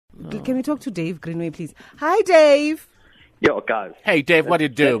Can we talk to Dave Greenway, please? Hi, Dave. Yo, guys. Hey, Dave, what do you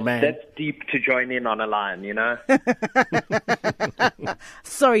do, man? That's deep to join in on a line, you know?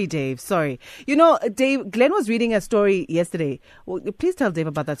 Sorry, Dave. Sorry. Dave, Glenn was reading a story yesterday. Well, please tell Dave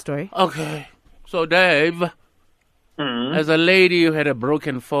about that story. Okay. So, Dave, as a lady who had a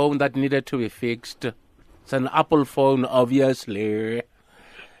broken phone that needed to be fixed, it's an Apple phone, obviously,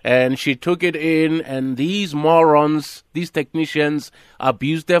 and she took it in, and these morons, these technicians,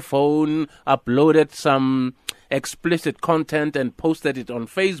 abused their phone, uploaded some explicit content and posted it on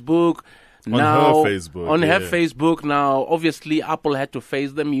Facebook. On her Facebook. Now, obviously, Apple had to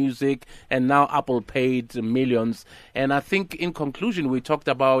face the music, and now Apple paid millions. And I think in conclusion, we talked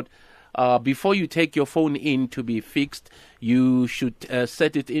about before you take your phone in to be fixed, you should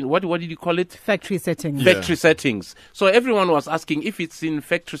set it in. What did you call it? Factory settings. Factory settings. So everyone was asking, if it's in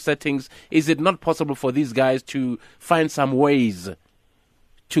factory settings, is it not possible for these guys to find some ways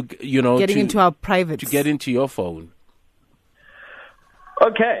to, into our private, to get into your phone?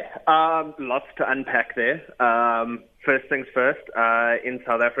 Okay, lots to unpack there. First things first, in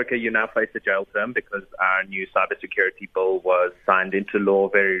South Africa, you now face a jail term because our new cybersecurity bill was signed into law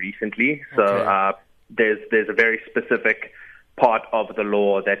very recently. So there's a very specific part of the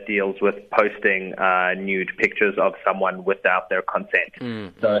law that deals with posting nude pictures of someone without their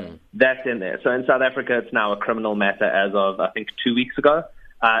consent. So that's in there. So in South Africa, it's now a criminal matter as of, I think, 2 weeks ago.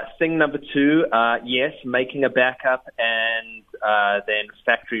 Thing number two, yes, making a backup and then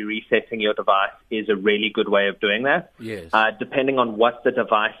factory resetting your device is a really good way of doing that. Yes. Depending on what the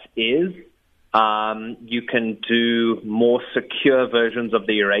device is, you can do more secure versions of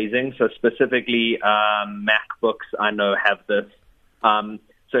the erasing. So specifically, MacBooks, I know, have this.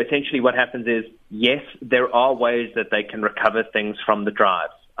 So essentially what happens is, yes, there are ways that they can recover things from the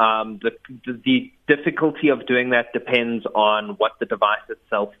drives. The difficulty of doing that depends on what the device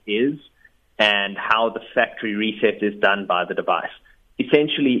itself is and how the factory reset is done by the device.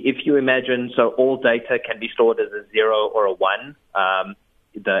 Essentially, if you imagine, so all data can be stored as a 0 or a 1,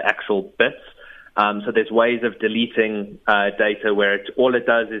 the actual bits. So there's ways of deleting data where all it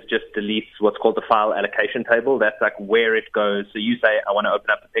does is just deletes what's called the file allocation table. That's like where it goes. So you say, I want to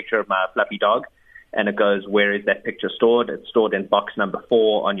open up a picture of my fluffy dog. And it goes, where is that picture stored? It's stored in box number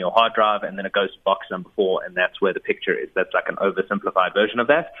 4 on your hard drive, and then it goes to box number 4, and that's where the picture is. That's like an oversimplified version of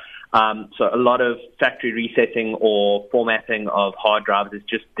that. So a lot of factory resetting or formatting of hard drives is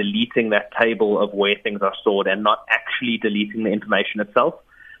just deleting that table of where things are stored and not actually deleting the information itself.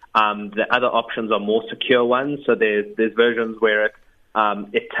 The other options are more secure ones. So there's versions where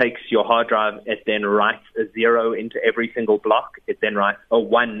it takes your hard drive, it then writes a 0 into every single block, it then writes a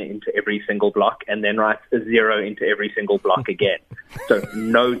 1 into every single block, and then writes a 0 into every single block again. So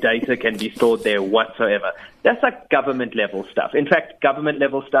no data can be stored there whatsoever. That's like government level stuff. In fact, government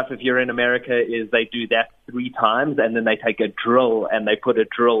level stuff, if you're in America, is they do that 3 times, and then they take a drill and they put a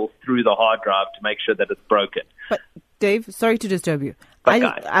drill through the hard drive to make sure that it's broken. But Dave, sorry to disturb you.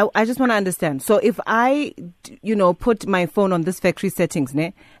 I just want to understand. So if I, put my phone on this factory settings,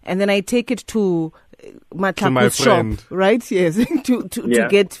 and then I take it to my shop, right? Yes, to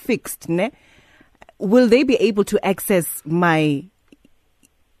get fixed, will they be able to access my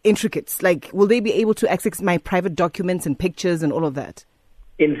intricates? Like, will they be able to access my private documents and pictures and all of that?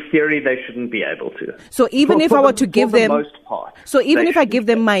 In theory, they shouldn't be able to. So even if I were to give them, most part, so even if I give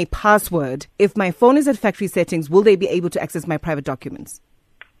them my password, if my phone is at factory settings, will they be able to access my private documents?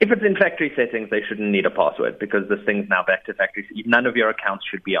 If it's in factory settings, they shouldn't need a password because this thing's now back to factory. None of your accounts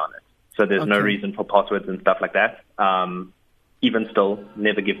should be on it. So there's no reason for passwords and stuff like that. Even still,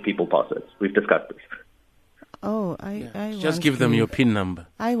 never give people passwords. We've discussed this. Oh, I just give them your PIN number.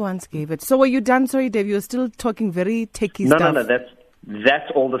 I once gave it. So were you done? Sorry, Dave, you're still talking very techie stuff. No, that's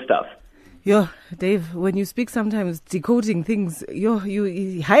all the stuff. Dave, when you speak sometimes decoding things,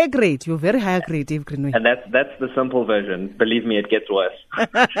 you higher grade. You're very higher grade, Dave Greenway. And that's the simple version. Believe me, it gets worse.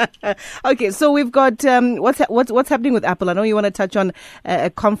 Okay, so we've got what's happening with Apple. I know you want to touch on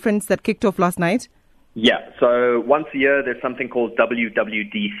a conference that kicked off last night. Yeah, so once a year there's something called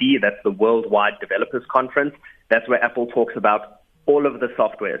WWDC. That's the Worldwide Developers Conference. That's where Apple talks about all of the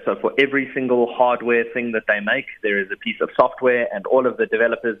software. So for every single hardware thing that they make, there is a piece of software, and all of the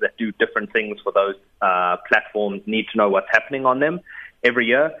developers that do different things for those platforms need to know what's happening on them every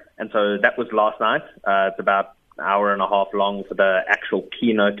year. And so that was last night. It's about an hour and a half long for the actual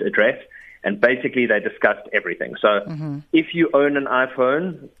keynote address. And basically they discussed everything. So if you own an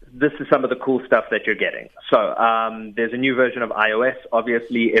iPhone, this is some of the cool stuff that you're getting. So there's a new version of iOS,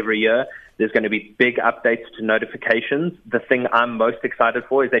 obviously, every year. There's going to be big updates to notifications. The thing I'm most excited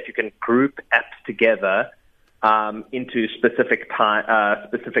for is that you can group apps together into specific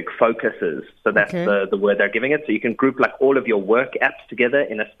focuses. So that's the word they're giving it. So you can group like all of your work apps together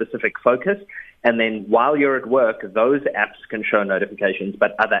in a specific focus. And then while you're at work, those apps can show notifications,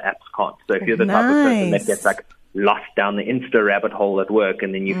 but other apps can't. So if you're the type of person that gets like lost down the Insta rabbit hole at work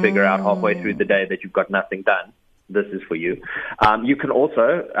and then you figure out halfway through the day that you've got nothing done, this is for you. You can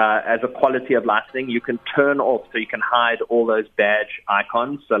also, as a quality of life thing, you can turn off, so you can hide all those badge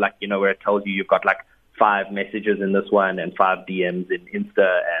icons. So like, where it tells you you've got like 5 messages in this one and 5 DMs in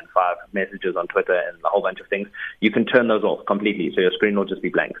Insta and 5 messages on Twitter and a whole bunch of things. You can turn those off completely, so your screen will just be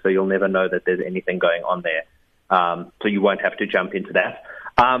blank. So you'll never know that there's anything going on there. So you won't have to jump into that.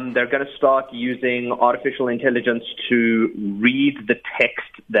 They're going to start using artificial intelligence to read the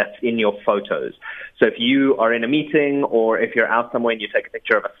text that's in your photos. So if you are in a meeting or if you're out somewhere and you take a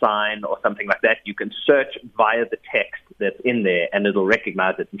picture of a sign or something like that, you can search via the text that's in there and it'll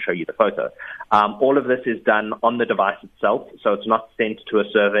recognize it and show you the photo. All of this is done on the device itself, so it's not sent to a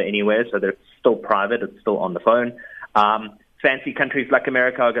server anywhere, so it's still private, it's still on the phone. Fancy countries like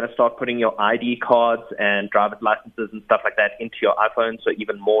America are going to start putting your ID cards and driver's licenses and stuff like that into your iPhone, so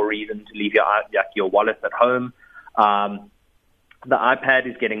even more reason to leave your wallet at home. The iPad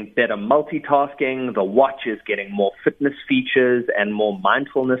is getting better multitasking. The watch is getting more fitness features and more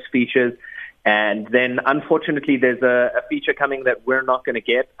mindfulness features. And then, unfortunately, there's a feature coming that we're not going to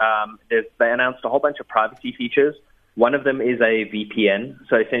get. They announced a whole bunch of privacy features. One of them is a VPN.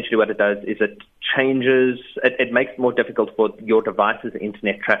 So essentially what it does is it makes it more difficult for your device's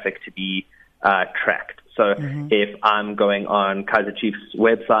internet traffic to be tracked. So if I'm going on Kaiser Chief's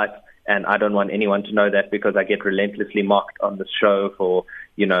website and I don't want anyone to know that because I get relentlessly mocked on the show for,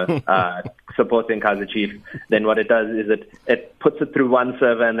 supporting Kaiser Chiefs, then what it does is it puts it through one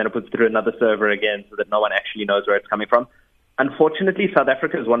server and then it puts it through another server again so that no one actually knows where it's coming from. Unfortunately, South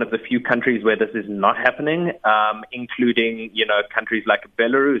Africa is one of the few countries where this is not happening, including, countries like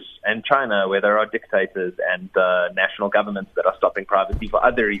Belarus and China, where there are dictators and national governments that are stopping privacy for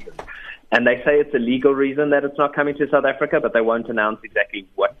other reasons. And they say it's a legal reason that it's not coming to South Africa, but they won't announce exactly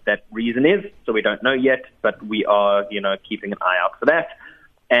what that reason is. So we don't know yet, but we are, keeping an eye out for that.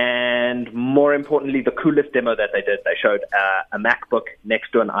 And more importantly, the coolest demo that they did, they showed a MacBook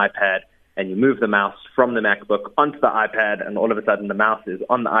next to an iPad, and you move the mouse from the MacBook onto the iPad, and all of a sudden the mouse is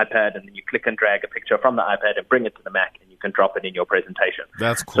on the iPad, and then you click and drag a picture from the iPad and bring it to the Mac, and you can drop it in your presentation.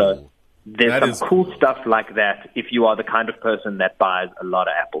 That's cool. So there's some cool stuff like that if you are the kind of person that buys a lot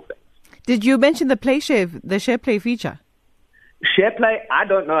of Apple things. Did you mention the SharePlay feature? SharePlay, I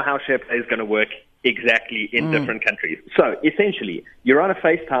don't know how SharePlay is going to work exactly in different countries. So essentially, you're on a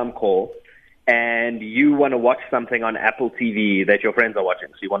FaceTime call, and you want to watch something on Apple TV that your friends are watching.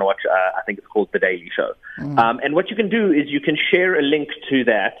 So you want to watch, I think it's called The Daily Show. And what you can do is you can share a link to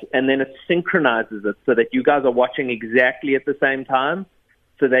that, and then it synchronizes it so that you guys are watching exactly at the same time,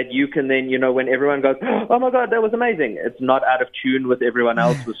 so that you can then, when everyone goes, oh my God, that was amazing, it's not out of tune with everyone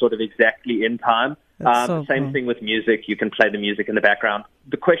else, we're sort of exactly in time. Same thing with music. You can play the music in the background.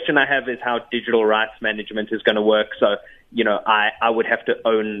 The question I have is how digital rights management is going to work. So, I would have to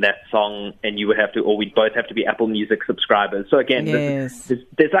own that song and you would have to, or we'd both have to be Apple Music subscribers. So again,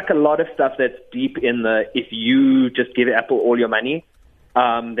 there's like a lot of stuff that's deep in if you just give Apple all your money,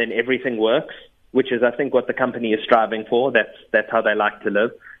 then everything works, which is, I think, what the company is striving for. That's how they like to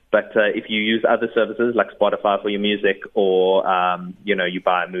live. But if you use other services like Spotify for your music, or you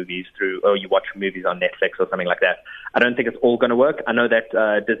buy movies or you watch movies on Netflix or something like that, I don't think it's all going to work. I know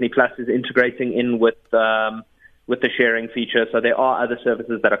that Disney Plus is integrating in with the sharing feature, so there are other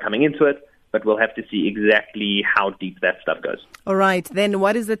services that are coming into it, but we'll have to see exactly how deep that stuff goes. All right, then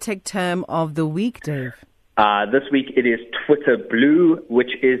what is the tech term of the week, Dave? This week it is Twitter Blue,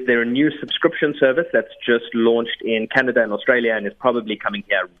 which is their new subscription service that's just launched in Canada and Australia and is probably coming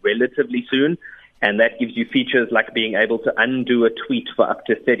here relatively soon. And that gives you features like being able to undo a tweet for up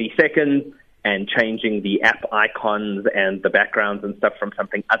to 30 seconds and changing the app icons and the backgrounds and stuff from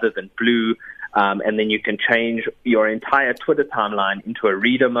something other than blue. And then you can change your entire Twitter timeline into a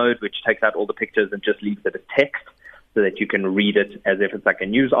reader mode, which takes out all the pictures and just leaves it as text, so that you can read it as if it's like a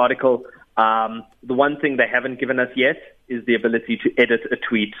news article. The one thing they haven't given us yet is the ability to edit a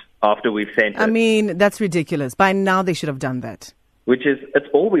tweet after we've sent it. I mean, that's ridiculous. By now they should have done that. It's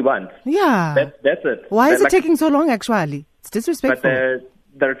all we want. Yeah. That's it. Why is it taking so long, actually? It's disrespectful. But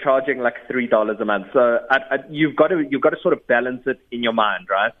they're charging like $3 a month. So you've got to sort of balance it in your mind,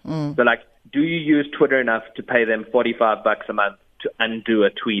 right? So like, do you use Twitter enough to pay them $45 a month to undo a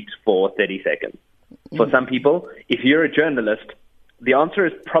tweet for 30 seconds? For some people, if you're a journalist, the answer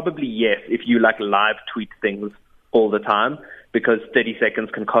is probably yes if you like live tweet things all the time, because 30 seconds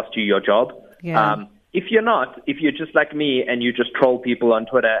can cost you your job. Yeah. If you're not, if you're just like me and you just troll people on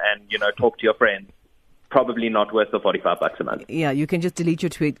Twitter and, talk to your friends, probably not worth the $45 a month. Yeah, you can just delete your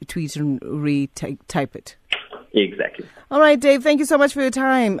tweet and retype it. Exactly. All right, Dave, thank you so much for your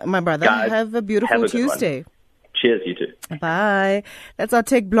time, my brother. Guys, have a beautiful Tuesday. Cheers, you too. Bye. That's our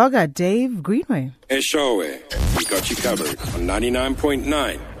tech blogger, Dave Greenway. Eshowe, we got you covered on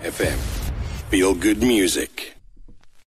 99.9 FM. Feel good music.